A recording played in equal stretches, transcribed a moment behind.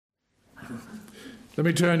Let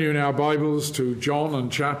me turn you in our Bibles to John and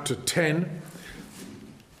chapter 10.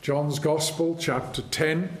 John's Gospel, chapter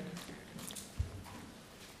 10.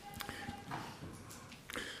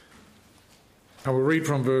 I will read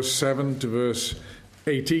from verse 7 to verse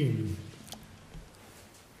 18.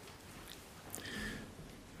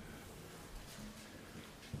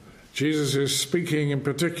 Jesus is speaking in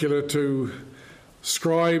particular to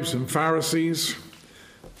scribes and Pharisees,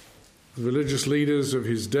 the religious leaders of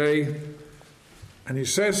his day, and he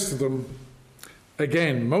says to them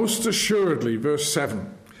again, most assuredly, verse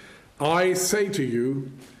 7, I say to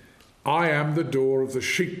you, I am the door of the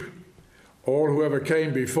sheep. All who ever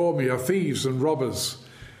came before me are thieves and robbers,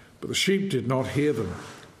 but the sheep did not hear them.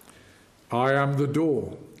 I am the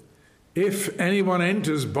door. If anyone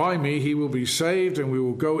enters by me, he will be saved, and we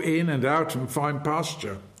will go in and out and find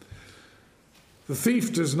pasture. The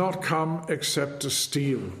thief does not come except to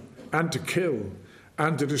steal and to kill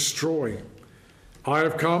and to destroy. I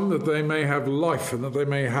have come that they may have life and that they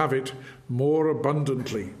may have it more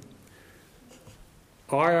abundantly.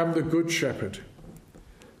 I am the good shepherd.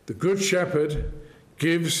 The good shepherd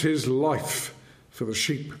gives his life for the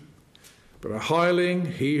sheep. But a hireling,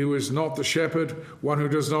 he who is not the shepherd, one who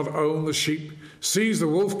does not own the sheep, sees the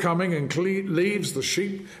wolf coming and leaves the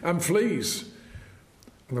sheep and flees.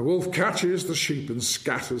 And the wolf catches the sheep and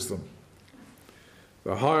scatters them.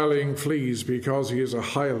 The hireling flees because he is a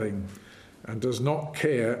hireling and does not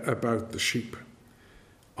care about the sheep.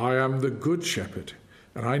 I am the good shepherd,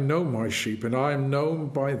 and I know my sheep, and I am known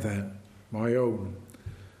by them, my own.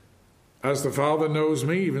 As the Father knows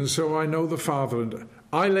me, even so I know the Father, and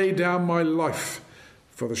I lay down my life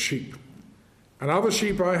for the sheep. And other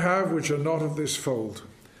sheep I have which are not of this fold.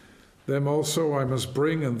 Them also I must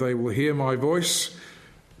bring, and they will hear my voice,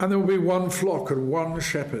 and there will be one flock and one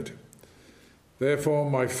shepherd. Therefore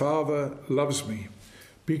my Father loves me,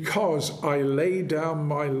 because I lay down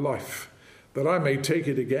my life, that I may take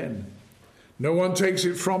it again. No one takes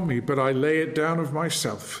it from me, but I lay it down of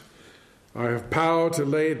myself. I have power to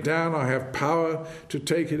lay it down, I have power to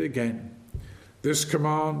take it again. This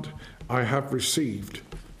command I have received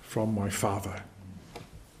from my Father.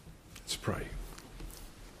 Let's pray.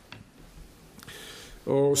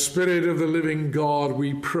 O Spirit of the living God,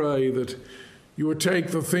 we pray that you would take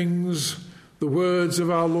the things, the words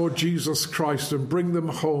of our Lord Jesus Christ, and bring them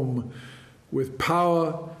home with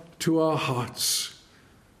power to our hearts.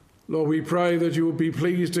 Lord, we pray that you will be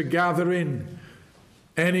pleased to gather in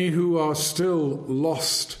any who are still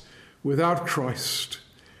lost without Christ,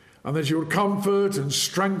 and that you will comfort and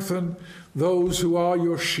strengthen those who are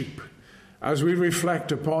your sheep as we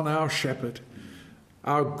reflect upon our shepherd,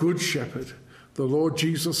 our good shepherd, the Lord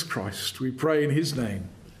Jesus Christ. We pray in his name.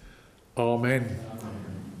 Amen.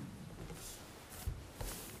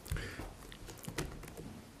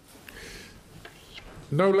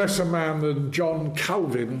 No less a man than John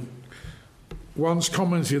Calvin once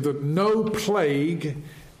commented that no plague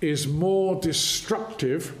is more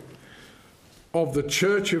destructive of the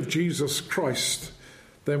Church of Jesus Christ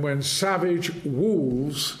than when savage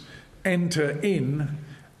wolves enter in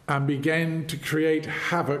and begin to create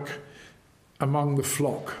havoc among the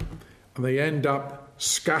flock, and they end up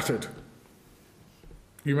scattered.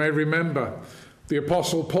 You may remember the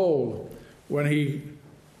Apostle Paul when he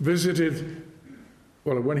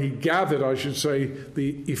gathered,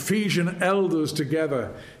 the Ephesian elders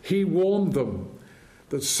together. He warned them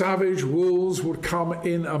that savage wolves would come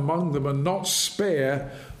in among them and not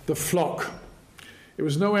spare the flock. It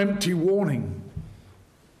was no empty warning.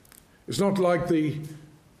 It's not like the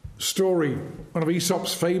story, one of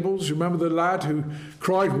Aesop's fables. You remember the lad who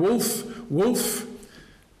cried, "Wolf, wolf,"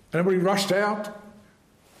 and everybody rushed out?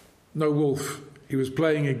 No wolf. He was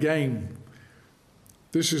playing a game.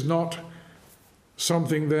 This is not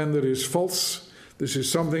something then that is false. This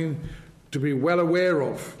is something to be well aware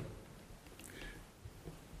of.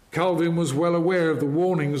 Calvin was well aware of the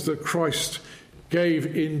warnings that Christ gave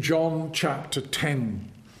in John chapter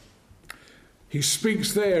 10. He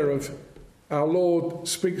speaks there of, our Lord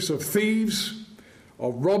speaks of thieves,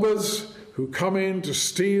 of robbers who come in to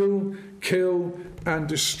steal, kill, and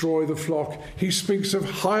destroy the flock. He speaks of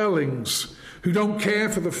hirelings who don't care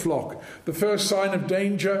for the flock. The first sign of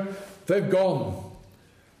danger, they're gone.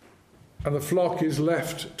 And the flock is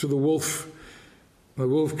left to the wolf. The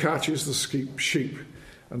wolf catches the sheep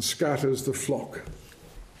and scatters the flock.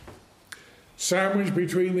 Sandwiched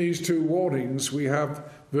between these two warnings, we have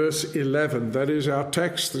verse 11. That is our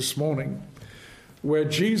text this morning, where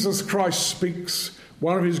Jesus Christ speaks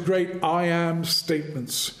one of his great I am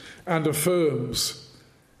statements and affirms,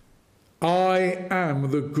 I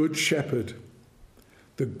am the good shepherd.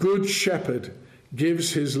 The good shepherd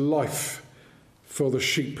gives his life for the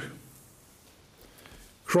sheep.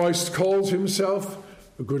 Christ calls himself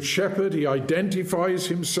a good shepherd. He identifies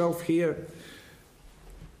himself here.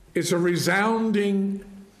 It's a resounding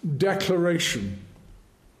declaration.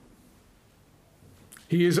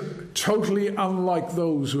 He is totally unlike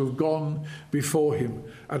those who have gone before him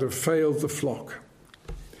and have failed the flock.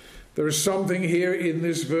 There is something here in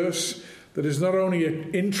this verse that is not only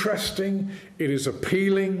interesting, it is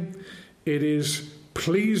appealing, it is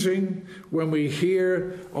pleasing when we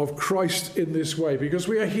hear of Christ in this way, because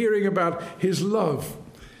we are hearing about his love,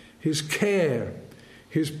 his care,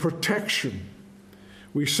 his protection.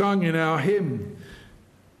 We sung in our hymn,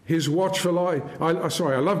 his watchful eye. I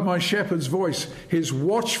love my shepherd's voice. His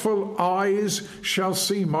watchful eyes shall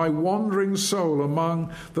see my wandering soul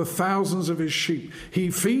among the thousands of his sheep. He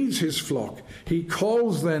feeds his flock. He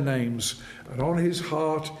calls their names, and on his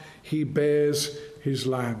heart he bears his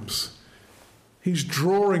lambs. He's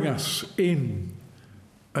drawing us in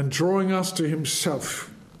and drawing us to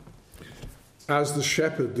himself as the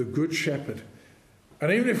shepherd, the good shepherd.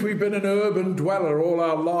 And even if we've been an urban dweller all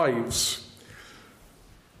our lives,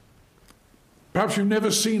 perhaps you've never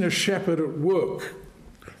seen a shepherd at work,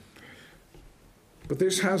 but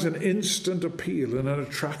this has an instant appeal and an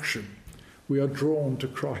attraction. We are drawn to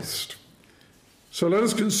Christ. So let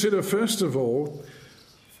us consider, first of all,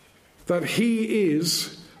 that he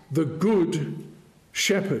is the good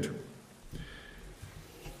shepherd.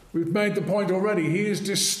 We've made the point already. He is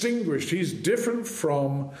distinguished. He's different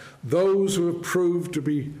from those who have proved to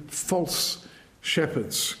be false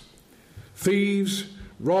shepherds. Thieves,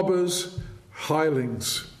 robbers,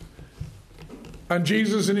 hirelings. And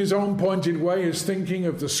Jesus, in his own pointed way, is thinking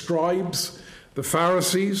of the scribes, the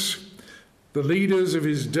Pharisees, the leaders of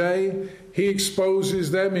his day. He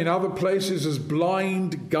exposes them in other places as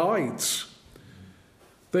blind guides.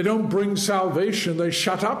 They don't bring salvation. They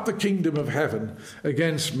shut up the kingdom of heaven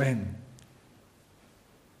against men.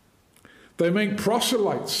 They make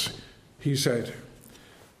proselytes, he said,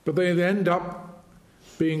 but they end up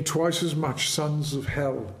being twice as much sons of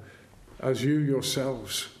hell as you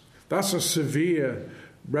yourselves. That's a severe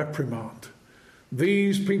reprimand.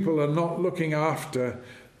 These people are not looking after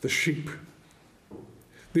the sheep.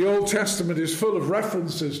 The Old Testament is full of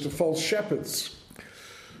references to false shepherds,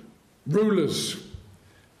 rulers,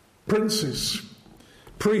 princes,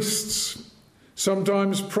 priests,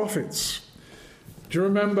 sometimes prophets. Do you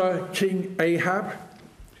remember King Ahab?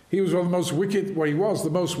 He was one of the most wicked, well, he was the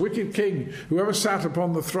most wicked king who ever sat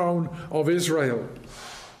upon the throne of Israel.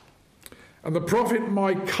 And the prophet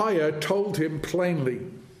Micaiah told him plainly,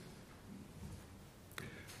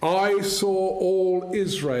 I saw all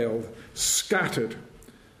Israel scattered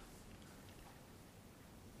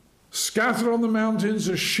on the mountains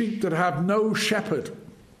as sheep that have no shepherd.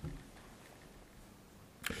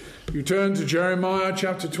 You turn to Jeremiah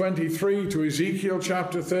chapter 23, to Ezekiel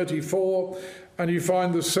chapter 34, and you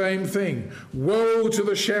find the same thing. Woe to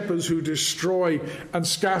the shepherds who destroy and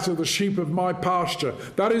scatter the sheep of my pasture.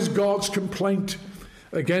 That is God's complaint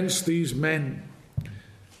against these men.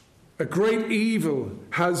 A great evil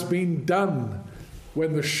has been done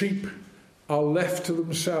when the sheep are left to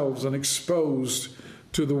themselves and exposed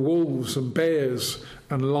to the wolves and bears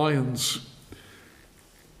and lions.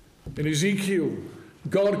 In Ezekiel,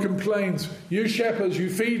 God complains, you shepherds, you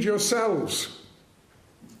feed yourselves.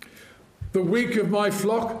 The weak of my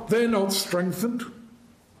flock, they're not strengthened.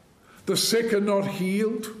 The sick are not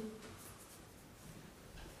healed.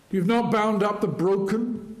 You've not bound up the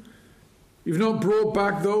broken. You've not brought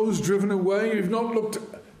back those driven away. You've not looked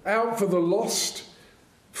out for the lost.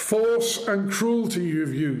 Force and cruelty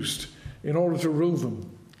you've used in order to rule them.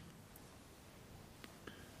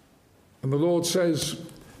 And the Lord says,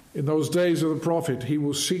 in those days of the prophet, he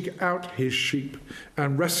will seek out his sheep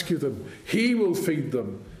and rescue them. He will feed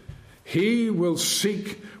them. He will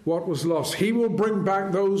seek what was lost. He will bring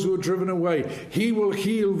back those who are driven away. He will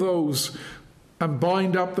heal those and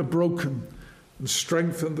bind up the broken and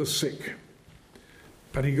strengthen the sick.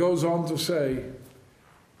 And he goes on to say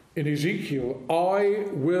in Ezekiel, I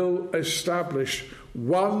will establish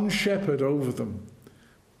one shepherd over them.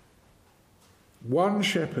 One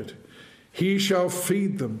shepherd. He shall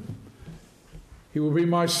feed them. He will be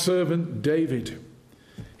my servant David.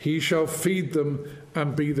 He shall feed them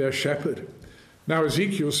and be their shepherd. Now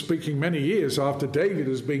Ezekiel's speaking many years after David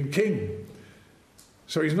has been king.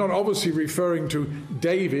 So he's not obviously referring to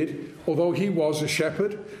David, although he was a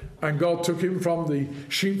shepherd, and God took him from the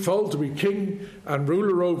sheepfold to be king and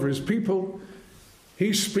ruler over his people.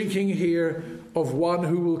 He's speaking here of one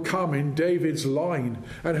who will come in David's line.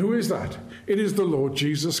 And who is that? It is the Lord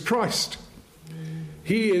Jesus Christ.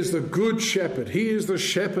 He is the good shepherd. He is the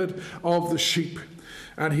shepherd of the sheep.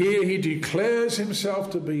 And here he declares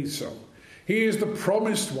himself to be so. He is the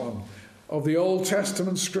promised one of the Old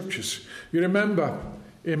Testament scriptures. You remember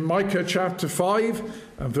in Micah chapter 5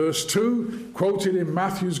 and verse 2, quoted in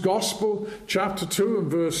Matthew's Gospel, chapter 2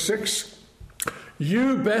 and verse 6,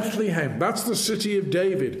 "You, Bethlehem," that's the city of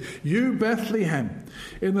David, "you, Bethlehem,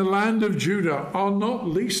 in the land of Judah, are not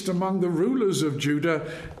least among the rulers of Judah.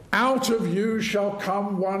 Out of you shall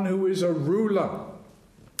come one who is a ruler,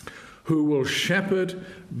 who will shepherd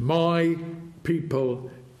my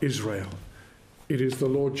people Israel." It is the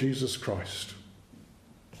Lord Jesus Christ,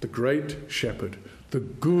 the great shepherd, the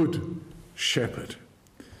good shepherd.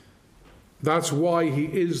 That's why he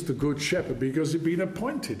is the good shepherd, because he's been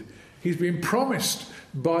appointed. He's been promised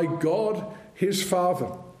by God, his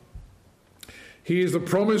Father. He is the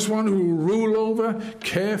promised one who will rule over,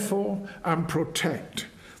 care for, and protect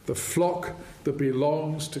the flock that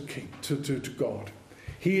belongs to God.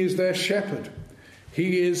 He is their shepherd.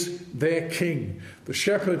 He is their king. The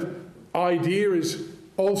shepherd idea is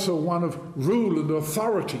also one of rule and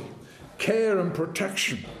authority, care and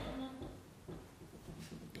protection.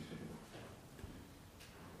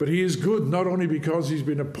 But he is good not only because he's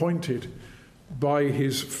been appointed by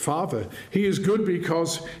his Father. He is good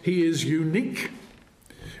because he is unique.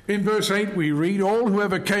 In verse 8 we read, "All who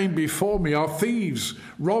ever came before me are thieves,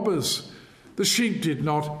 robbers. The sheep did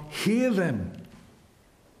not hear them."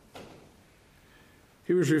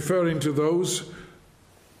 He was referring to those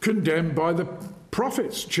condemned by the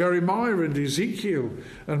prophets, Jeremiah and Ezekiel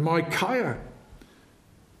and Micaiah.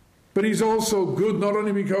 But he's also good not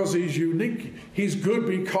only because he's unique, he's good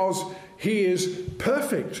because he is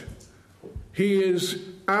perfect. He is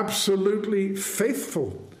absolutely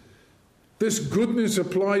faithful. This goodness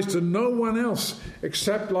applies to no one else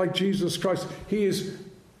except like Jesus Christ. He is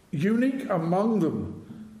unique among them.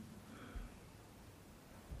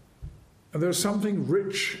 And there's something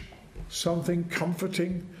rich, something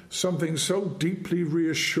comforting, something so deeply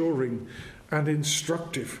reassuring and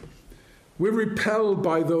instructive. We're repelled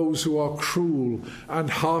by those who are cruel and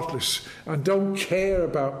heartless and don't care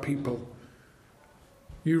about people.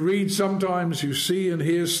 You read sometimes, you see and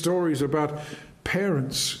hear stories about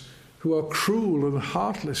parents who are cruel and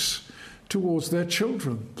heartless towards their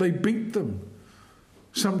children. They beat them.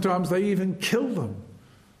 Sometimes they even kill them.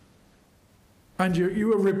 And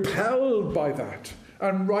you are repelled by that,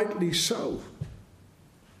 and rightly so.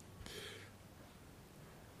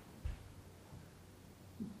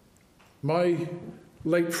 My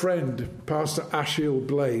late friend, Pastor Ashiel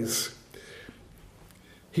Blaze,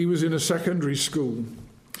 he was in a secondary school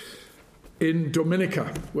in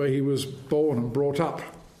Dominica, where he was born and brought up.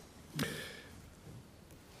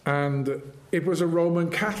 And it was a Roman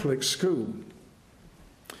Catholic school.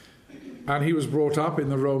 And he was brought up in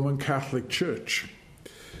the Roman Catholic Church.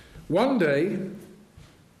 One day,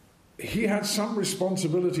 he had some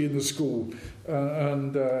responsibility in the school,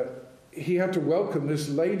 and he had to welcome this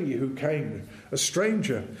lady who came, a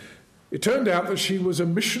stranger. It turned out that she was a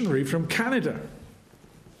missionary from Canada.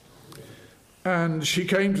 And she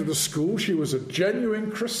came to the school. She was a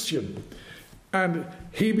genuine Christian. And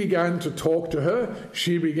he began to talk to her.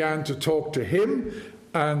 She began to talk to him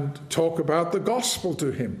and talk about the gospel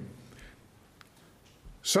to him.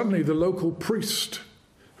 Suddenly, the local priest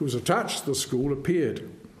who was attached to the school appeared.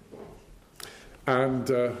 And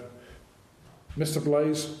Mr.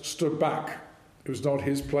 Blaze stood back. It was not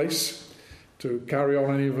his place to carry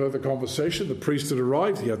on any further conversation. The priest had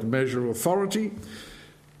arrived. He had a measure of authority.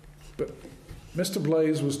 But Mr.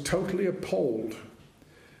 Blaze was totally appalled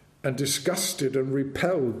and disgusted and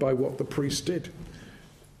repelled by what the priest did.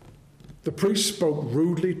 The priest spoke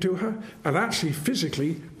rudely to her and actually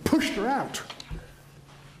physically pushed her out.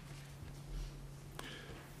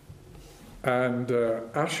 And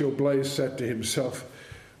Ashiel Blaze said to himself,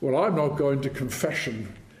 "Well, I'm not going to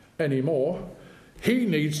confession anymore. He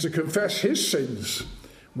needs to confess his sins.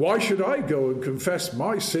 Why should I go and confess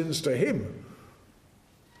my sins to him?"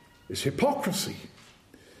 It's hypocrisy.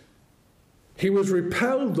 He was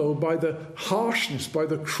repelled, though, by the harshness, by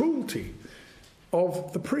the cruelty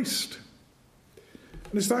of the priest.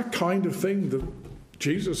 And it's that kind of thing that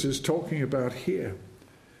Jesus is talking about here.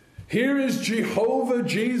 Here is Jehovah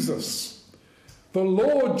Jesus, the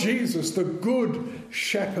Lord Jesus, the good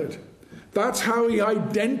shepherd. That's how he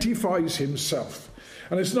identifies himself.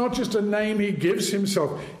 And it's not just a name he gives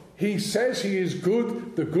himself. He says he is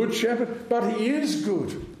good, the good shepherd, but he is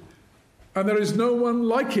good. And there is no one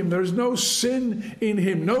like him. There is no sin in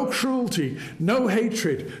him, no cruelty, no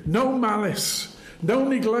hatred, no malice, no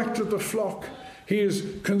neglect of the flock. He is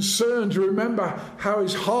concerned to remember how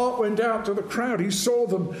his heart went out to the crowd. He saw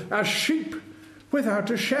them as sheep without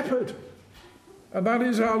a shepherd. And that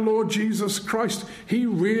is our Lord Jesus Christ. He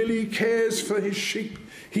really cares for his sheep.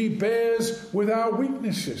 He bears with our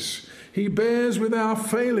weaknesses. He bears with our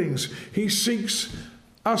failings. He seeks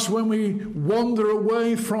us when we wander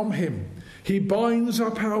away from him. He binds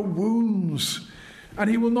up our wounds, and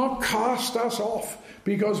he will not cast us off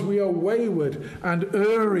because we are wayward and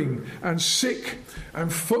erring and sick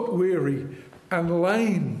and foot weary and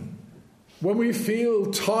lame. When we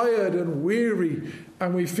feel tired and weary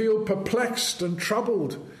and we feel perplexed and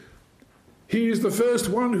troubled, he is the first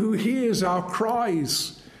one who hears our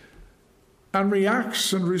cries and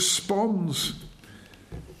reacts and responds.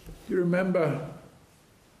 You remember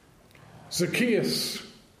Zacchaeus.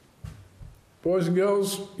 Boys and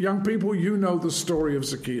girls, young people, you know the story of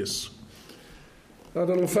Zacchaeus. That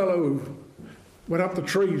little fellow who went up the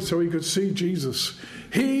tree so he could see Jesus.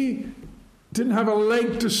 He didn't have a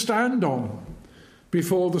leg to stand on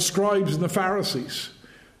before the scribes and the Pharisees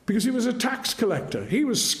because he was a tax collector. He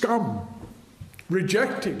was scum,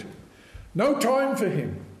 rejected, no time for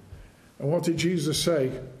him. And what did Jesus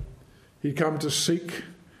say? He came to seek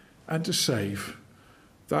and to save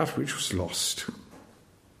that which was lost.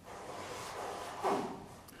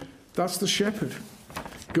 That's the shepherd,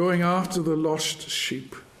 going after the lost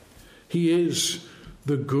sheep. He is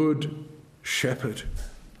the good shepherd.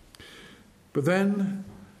 But then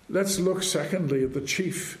let's look secondly at the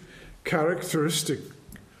chief characteristic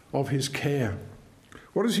of his care.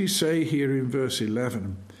 What does he say here in verse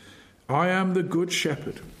 11? I am the good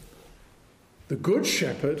shepherd. The good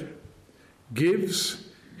shepherd gives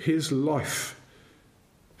his life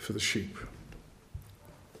for the sheep.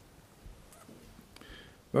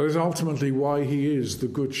 That is ultimately why he is the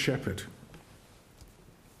good shepherd.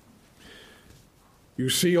 You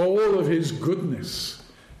see all of his goodness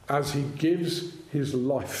as he gives his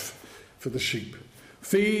life for the sheep.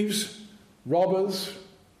 Thieves, robbers,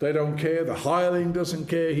 they don't care. The hireling doesn't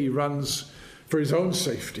care. He runs for his own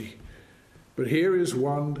safety. But here is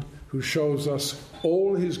one who shows us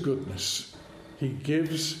all his goodness. He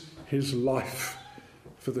gives his life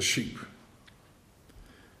for the sheep.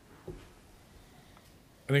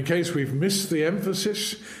 And in case we've missed the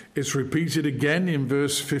emphasis, it's repeated again in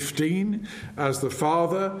verse 15. As the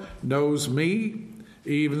Father knows me,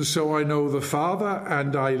 even so I know the Father,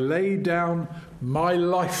 and I lay down my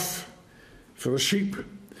life for the sheep.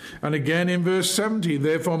 And again in verse 17,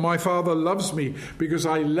 therefore my Father loves me, because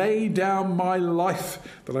I lay down my life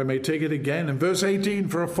that I may take it again. And verse 18,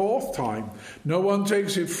 for a fourth time, no one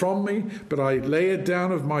takes it from me, but I lay it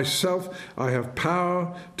down of myself. I have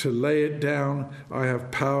power to lay it down. I have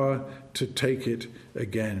power to take it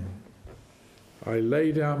again. I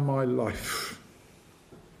lay down my life.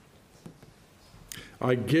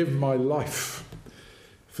 I give my life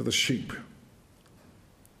for the sheep.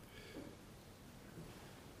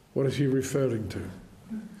 What is he referring to?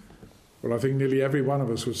 Well, I think nearly every one of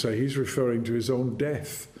us would say he's referring to his own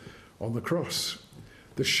death on the cross,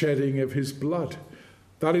 the shedding of his blood.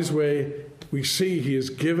 That is where we see he has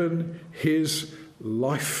given his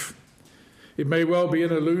life. It may well be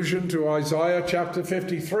an allusion to Isaiah chapter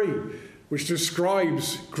 53, which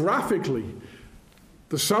describes graphically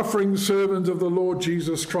the suffering servant of the Lord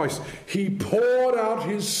Jesus Christ. He poured out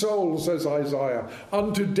his soul, says Isaiah,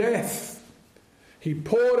 unto death. He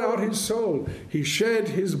poured out his soul. He shed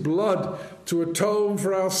his blood to atone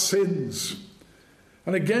for our sins.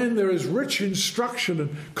 And again, there is rich instruction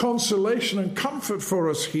and consolation and comfort for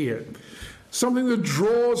us here. Something that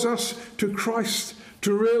draws us to Christ,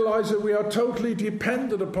 to realize that we are totally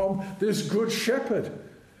dependent upon this good shepherd.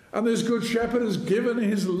 And this good shepherd has given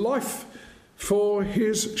his life for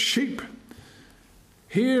his sheep.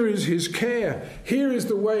 Here is his care. Here is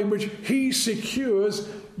the way in which he secures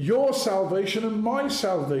your salvation and my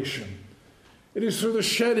salvation. It is through the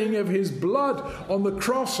shedding of his blood on the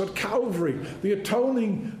cross at Calvary, the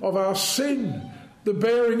atoning of our sin, the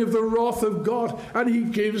bearing of the wrath of God, and he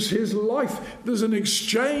gives his life. There's an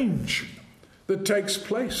exchange that takes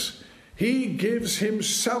place. He gives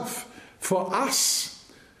himself for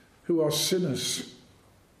us who are sinners,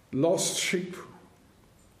 lost sheep.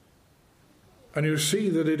 And you see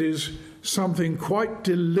that it is something quite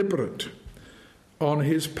deliberate on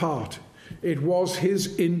his part. It was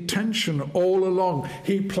his intention all along.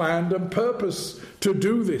 He planned and purposed to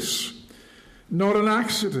do this. Not an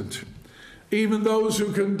accident. Even those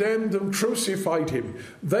who condemned and crucified him,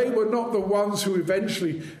 they were not the ones who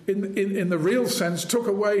eventually, in the real sense, took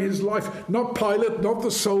away his life. Not Pilate, not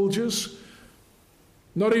the soldiers,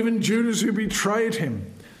 not even Judas who betrayed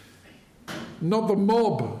him, not the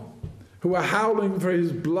mob who were howling for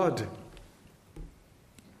his blood.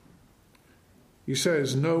 He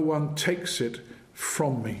says, no one takes it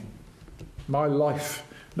from me. my life.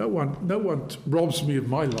 No one robs me of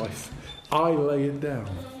my life. I lay it down.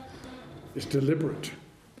 It's deliberate.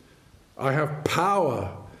 I have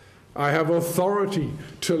power. I have authority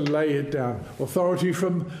to lay it down. Authority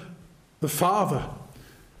from the Father.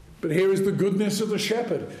 But here is the goodness of the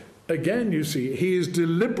shepherd. Again, you see, he is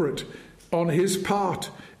deliberate on his part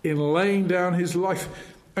in laying down his life.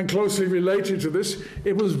 And closely related to this,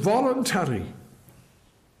 it was voluntary.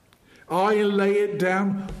 I lay it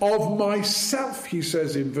down of myself, he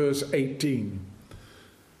says in verse 18.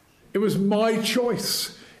 It was my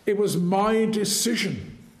choice. It was my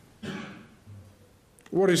decision.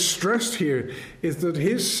 What is stressed here is that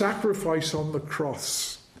his sacrifice on the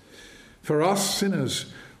cross for us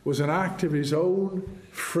sinners was an act of his own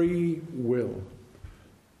free will.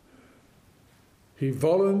 He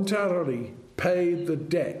voluntarily paid the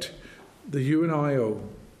debt that you and I owe.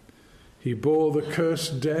 He bore the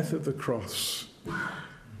cursed death of the cross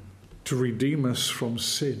to redeem us from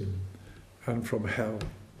sin and from hell.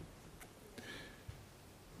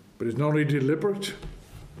 But it's not only deliberate,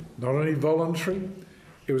 not only voluntary,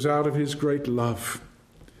 it was out of his great love.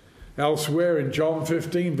 Elsewhere in John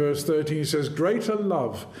 15, verse 13, he says, "Greater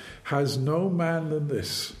love has no man than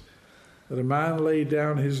this, that a man lay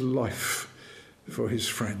down his life for his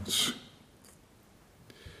friends."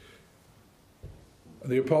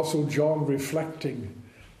 And the Apostle John, reflecting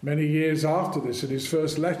many years after this in his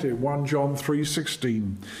first letter, 1 John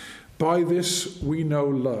 3:16, "By this we know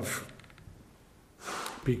love,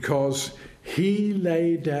 because he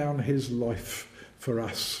laid down his life for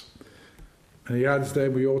us." And he adds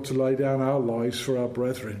then, we ought to lay down our lives for our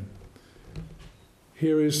brethren.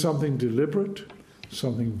 Here is something deliberate,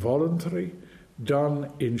 something voluntary,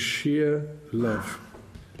 done in sheer love.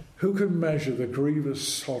 Who can measure the grievous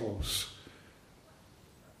sorrows,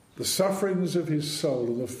 the sufferings of his soul,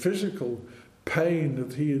 and the physical pain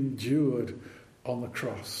that he endured on the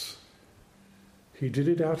cross? He did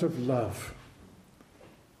it out of love.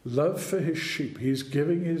 Love for his sheep. He's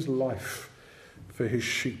giving his life for his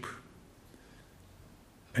sheep.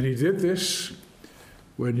 And he did this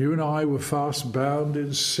when you and I were fast bound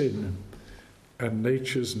in sin and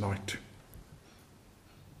nature's night.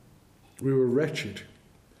 We were wretched.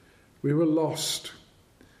 We were lost.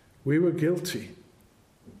 We were guilty.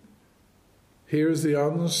 Here is the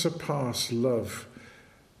unsurpassed love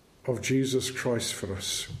of Jesus Christ for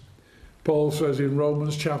us. Paul says in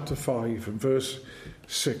Romans chapter 5 and verse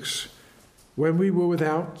 6, "When we were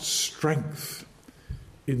without strength,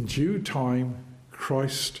 in due time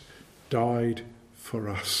Christ died for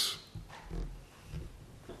us."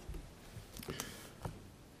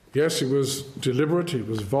 Yes, it was deliberate, it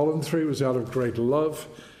was voluntary, it was out of great love,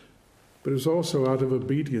 but it was also out of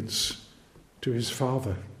obedience to his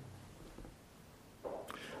Father.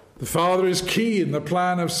 The Father is key in the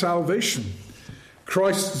plan of salvation.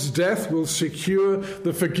 Christ's death will secure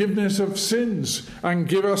the forgiveness of sins and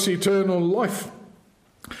give us eternal life.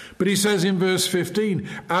 But he says in verse 15,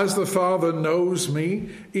 "As the Father knows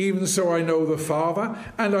me, even so I know the Father,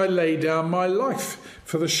 and I lay down my life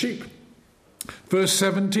for the sheep." Verse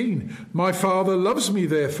 17, "My Father loves me,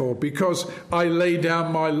 therefore, because I lay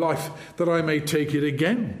down my life that I may take it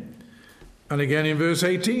again." And again in verse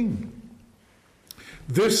 18,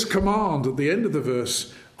 "This command," at the end of the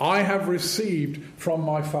verse, "I have received from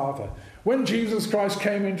my Father." When Jesus Christ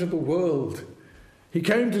came into the world, he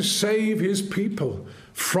came to save his people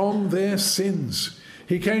from their sins.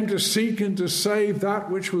 He came to seek and to save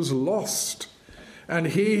that which was lost. And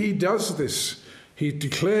here he does this. He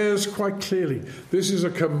declares quite clearly, "This is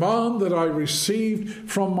a command that I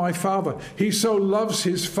received from my Father." He so loves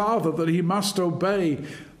his Father that he must obey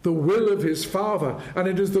the will of his Father. And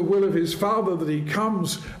it is the will of his Father that he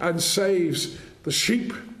comes and saves the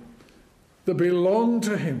sheep that belong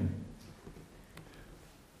to him.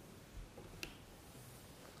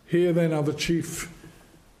 Here then are the chief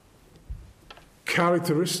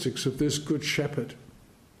characteristics of this good shepherd.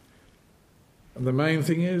 And the main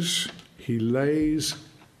thing is, he lays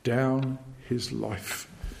down his life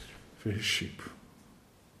for his sheep.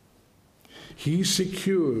 He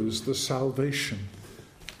secures the salvation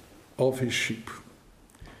of his sheep.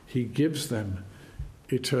 He gives them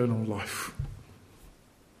eternal life.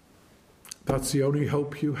 That's the only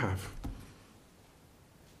hope you have.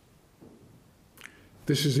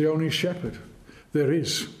 This is the only shepherd there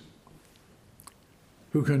is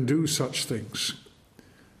who can do such things.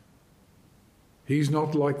 He's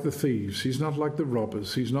not like the thieves. He's not like the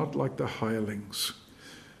robbers. He's not like the hirelings.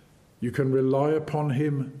 You can rely upon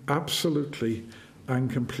him absolutely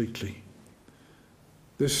and completely.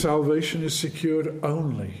 This salvation is secured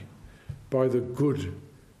only by the good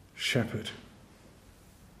shepherd.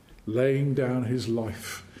 laying down his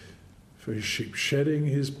life for his sheep, shedding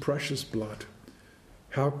his precious blood.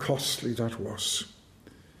 How costly that was.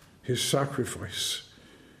 His sacrifice,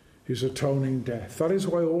 his atoning death. That is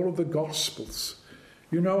why all of the Gospels,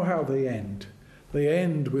 you know how they end. They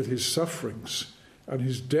end with his sufferings and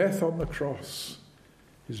his death on the cross,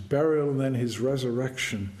 his burial, and then his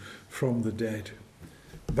resurrection from the dead.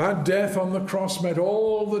 That death on the cross met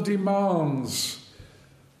all the demands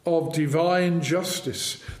of divine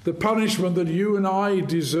justice, the punishment that you and I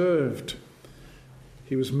deserved.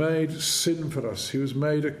 He was made sin for us. He was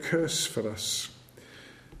made a curse for us,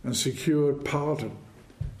 and secured pardon,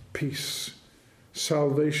 peace,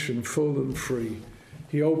 salvation full and free.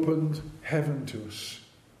 He opened heaven to us.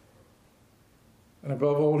 And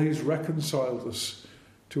above all, he's reconciled us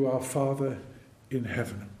to our Father in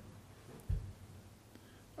heaven,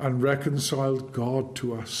 and reconciled God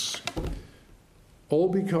to us, all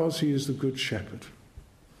because he is the Good Shepherd,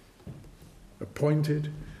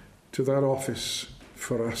 appointed to that office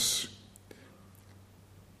for us.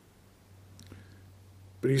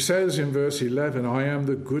 But he says in verse 11, I am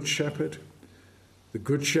the Good Shepherd. The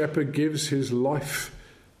Good Shepherd gives his life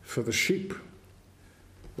for the sheep.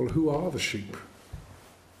 Well, who are the sheep?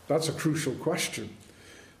 That's a crucial question.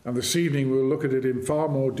 And this evening we'll look at it in far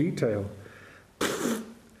more detail.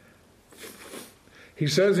 He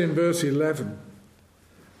says in verse 11,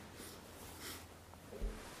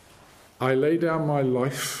 I lay down my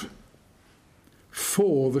life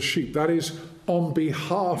for the sheep. That is, on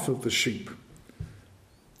behalf of the sheep,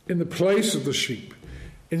 in the place of the sheep,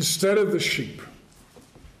 instead of the sheep,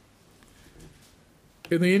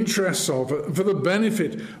 in the interests of, for the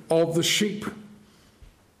benefit of the sheep.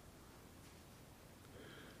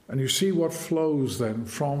 And you see what flows then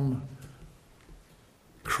from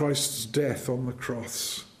Christ's death on the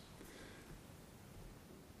cross.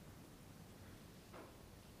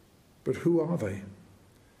 But who are they?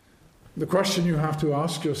 The question you have to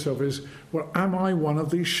ask yourself is, well, am I one of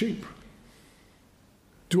these sheep?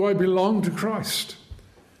 Do I belong to Christ?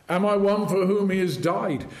 Am I one for whom he has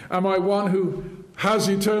died? Am I one who has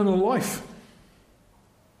eternal life?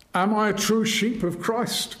 Am I a true sheep of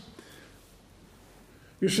Christ?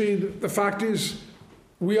 You see, the fact is,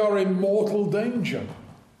 we are in mortal danger.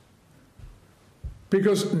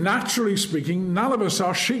 Because naturally speaking, none of us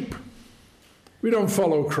are sheep. We don't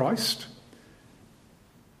follow Christ.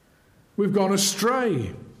 We've gone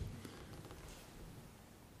astray.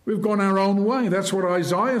 We've gone our own way. That's what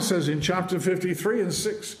Isaiah says in chapter 53 and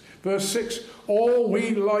 6, verse 6. All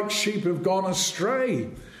we like sheep have gone astray.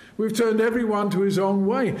 We've turned everyone to his own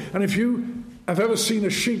way. And if you have ever seen a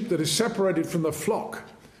sheep that is separated from the flock,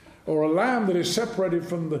 or a lamb that is separated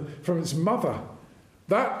from its mother,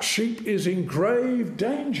 that sheep is in grave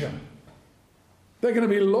danger. They're going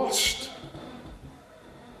to be lost.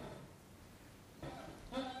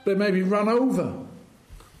 They may be run over.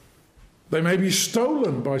 They may be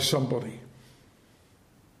stolen by somebody.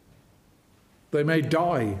 They may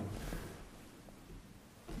die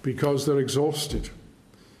because they're exhausted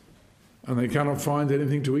and they cannot find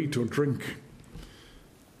anything to eat or drink.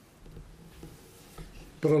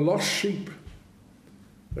 But a lost sheep,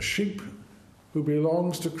 a sheep who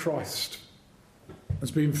belongs to Christ,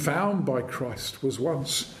 has been found by Christ, was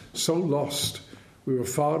once so lost we were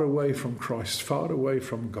far away from Christ, far away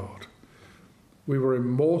from God. We were in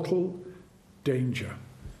mortal danger.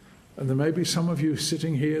 And there may be some of you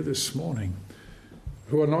sitting here this morning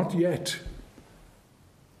who are not yet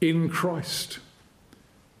in Christ.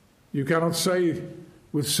 You cannot say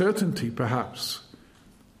with certainty, perhaps,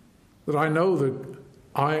 that I know that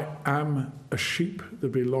I am a sheep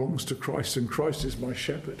that belongs to Christ and Christ is my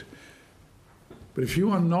shepherd. But if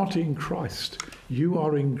you are not in Christ, you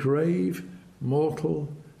are in grave mortal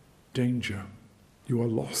danger. You are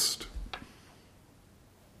lost.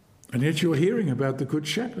 And yet you're hearing about the Good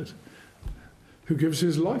Shepherd who gives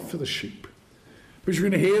his life for the sheep. But you're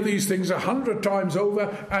going to hear these things 100 times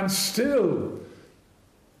over and still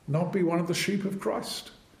not be one of the sheep of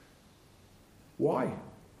Christ. Why?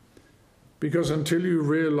 Because until you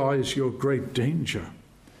realize your great danger,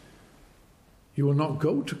 you will not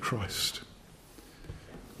go to Christ.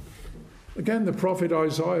 Again, the prophet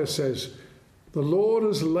Isaiah says, the Lord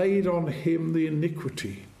has laid on him the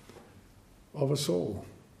iniquity of us all.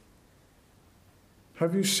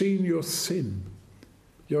 Have you seen your sin,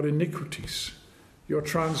 your iniquities, your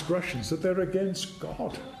transgressions, that they're against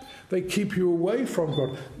God? They keep you away from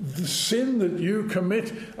God. The sin that you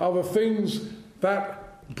commit are the things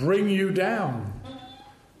that bring you down,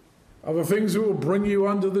 are the things that will bring you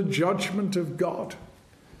under the judgment of God.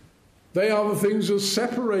 They are the things that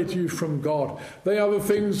separate you from God. They are the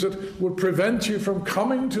things that would prevent you from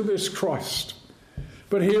coming to this Christ.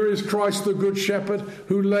 But here is Christ the Good Shepherd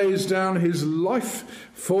who lays down his life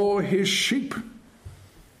for his sheep.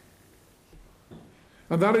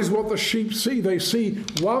 And that is what the sheep see. They see,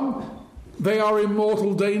 one, they are in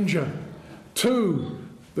mortal danger. Two,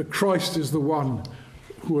 that Christ is the one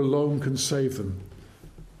who alone can save them.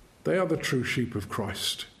 They are the true sheep of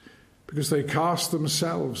Christ, because they cast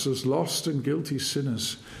themselves as lost and guilty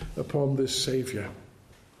sinners upon this Saviour.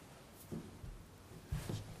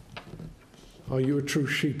 Are you a true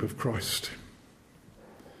sheep of Christ?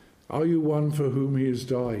 Are you one for whom he has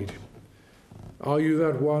died? Are you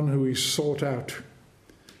that one who he sought out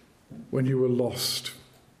when you were lost?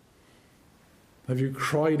 Have you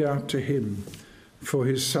cried out to him for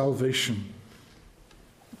his salvation?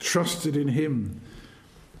 Trusted in him?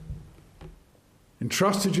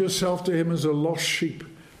 Entrusted yourself to him as a lost sheep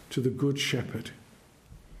to the Good Shepherd?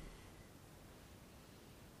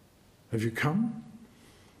 Have you come?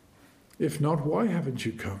 If not, why haven't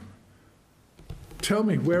you come? Tell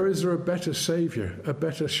me, where is there a better Saviour, a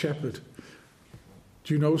better shepherd?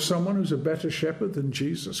 Do you know someone who's a better shepherd than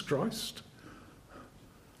Jesus Christ?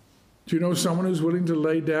 Do you know someone who's willing to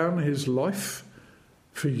lay down his life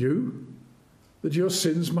for you, that your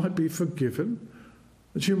sins might be forgiven,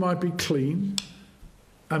 that you might be clean,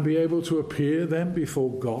 and be able to appear then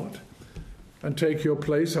before God and take your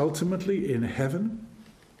place ultimately in heaven?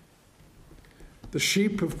 The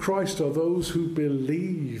sheep of Christ are those who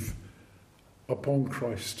believe upon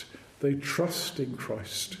Christ. They trust in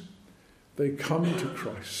Christ. They come to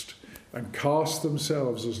Christ and cast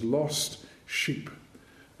themselves as lost sheep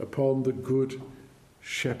upon the Good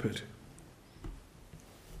Shepherd.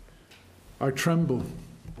 I tremble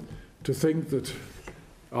to think that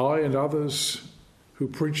I and others who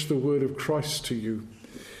preach the word of Christ to you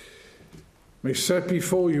may set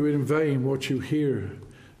before you in vain what you hear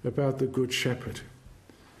about the Good Shepherd.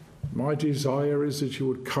 My desire is that you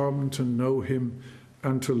would come to know him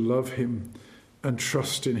and to love him and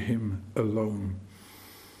trust in him alone.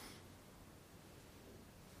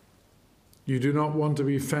 You do not want to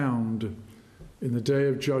be found in the day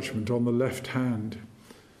of judgment on the left hand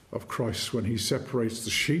of Christ when he separates the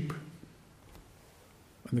sheep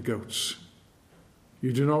and the goats.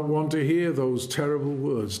 You do not want to hear those terrible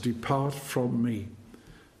words, "Depart from me,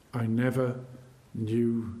 I never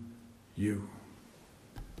knew you."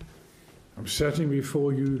 I'm setting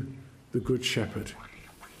before you the Good Shepherd.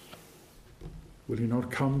 Will you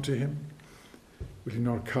not come to him? Will you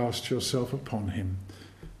not cast yourself upon him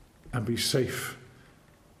and be safe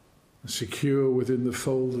and secure within the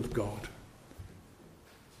fold of God?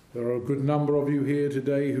 There are a good number of you here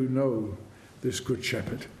today who know this Good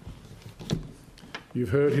Shepherd. You've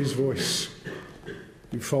heard his voice.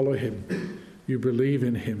 You follow him. You believe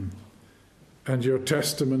in him. And your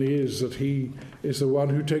testimony is that he is the one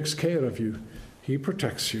who takes care of you. He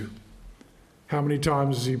protects you. How many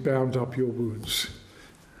times has he bound up your wounds?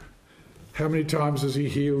 How many times has he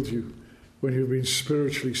healed you when you've been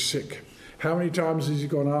spiritually sick? How many times has he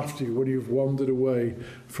gone after you when you've wandered away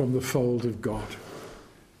from the fold of God?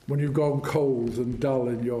 When you've gone cold and dull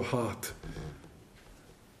in your heart?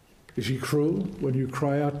 Is he cruel when you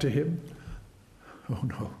cry out to him? Oh,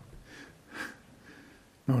 no.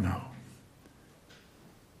 No, no.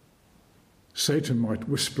 Satan might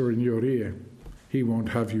whisper in your ear, he won't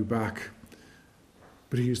have you back.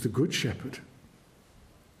 But he is the Good Shepherd.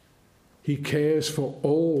 He cares for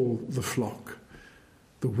all the flock,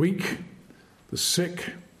 the weak, the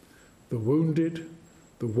sick, the wounded,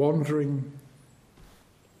 the wandering.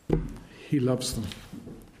 He loves them.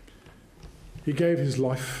 He gave his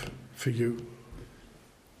life for you.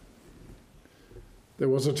 There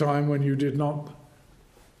was a time when you did not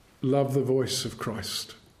love the voice of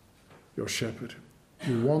Christ, your shepherd.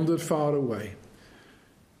 You wandered far away.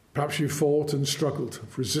 Perhaps you fought and struggled,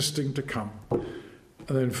 resisting to come.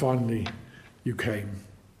 And then finally you came.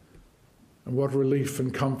 And what relief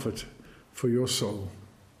and comfort for your soul.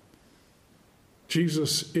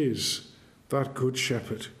 Jesus is that Good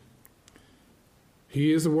Shepherd.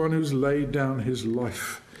 He is the one who's laid down his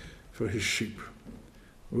life for his sheep.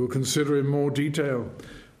 We'll consider in more detail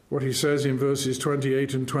what he says in verses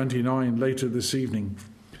 28 and 29 later this evening.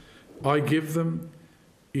 I give them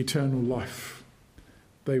eternal life.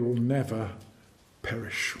 They will never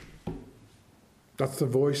perish. That's the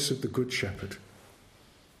voice of the Good Shepherd.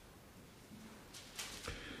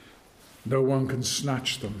 No one can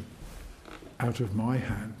snatch them out of my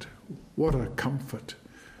hand. What a comfort,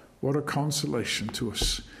 what a consolation to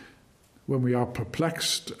us when we are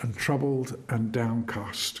perplexed and troubled and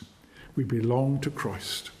downcast. We belong to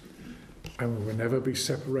Christ, and we will never be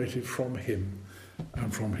separated from him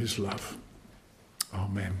and from his love.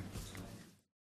 Amen.